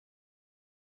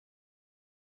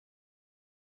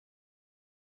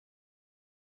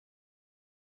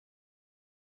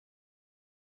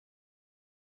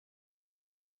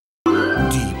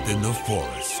the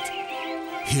forest,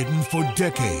 hidden for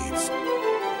decades,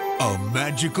 a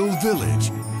magical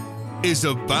village is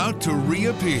about to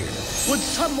reappear. Would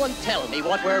someone tell me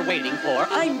what we're waiting for?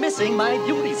 I'm missing my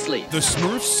beauty sleep. The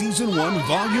Smurfs Season 1,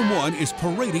 Volume 1 is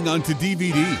parading onto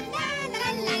DVD.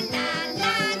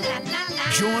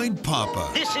 Join Papa.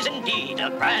 This is indeed a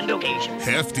grand occasion.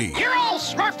 Hefty. You're all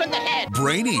smurfed in the head.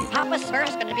 Brainy. Papa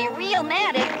Smurf's gonna be real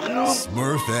mad at you.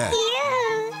 Smurfette.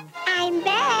 Yeah, I'm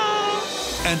back.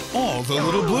 And all the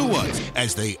little blue ones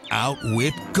as they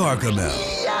outwit Gargamel.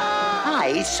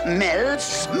 I smell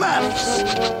Smurfs.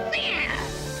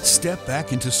 Step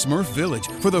back into Smurf Village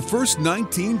for the first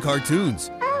 19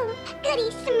 cartoons. Oh, goody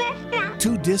Smurf.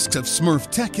 2 discs of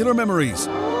Smurf-tacular memories.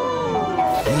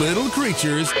 Little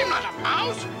creatures. I'm not a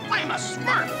mouse. I'm a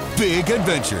Smurf. Big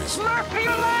adventures. Smurf for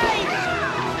your life.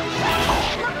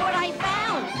 Look what I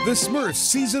found. The Smurfs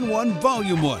Season 1,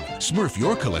 Volume 1. Smurf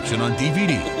your collection on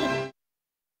DVD.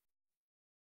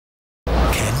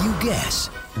 Can you guess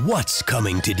what's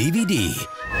coming to DVD?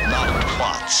 Not a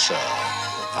plot, sir.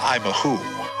 I'm a who.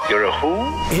 You're a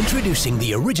who? Introducing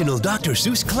the original Dr.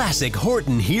 Seuss classic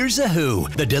Horton Hears a Who,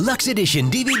 the Deluxe Edition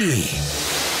DVD.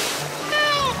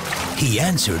 He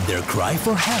answered their cry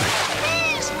for help.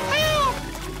 Please,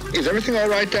 help! Is everything all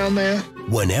right down there?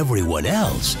 When everyone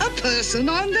else A person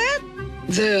on that?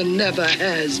 There never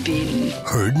has been.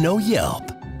 heard no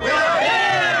yelp.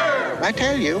 I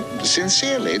tell you,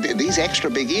 sincerely, these extra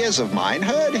big ears of mine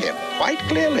heard him quite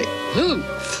clearly.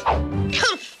 Humph.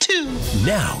 Humph, too.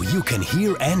 Now you can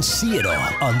hear and see it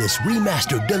all on this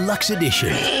remastered Deluxe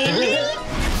Edition.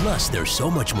 Plus, there's so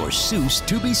much more Seuss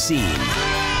to be seen.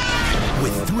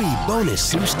 With 3 bonus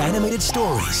Seuss animated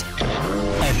stories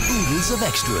and oodles of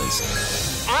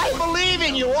extras. I believe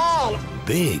in you all.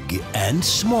 Big and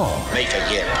small. Make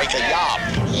a yip, make a yop.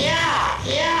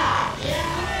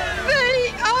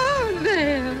 They are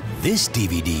there. This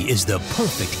DVD is the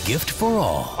perfect gift for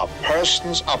all. A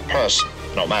person's a person,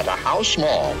 no matter how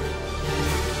small.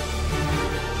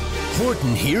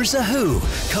 Horton Hears a Who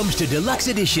comes to Deluxe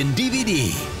Edition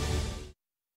DVD.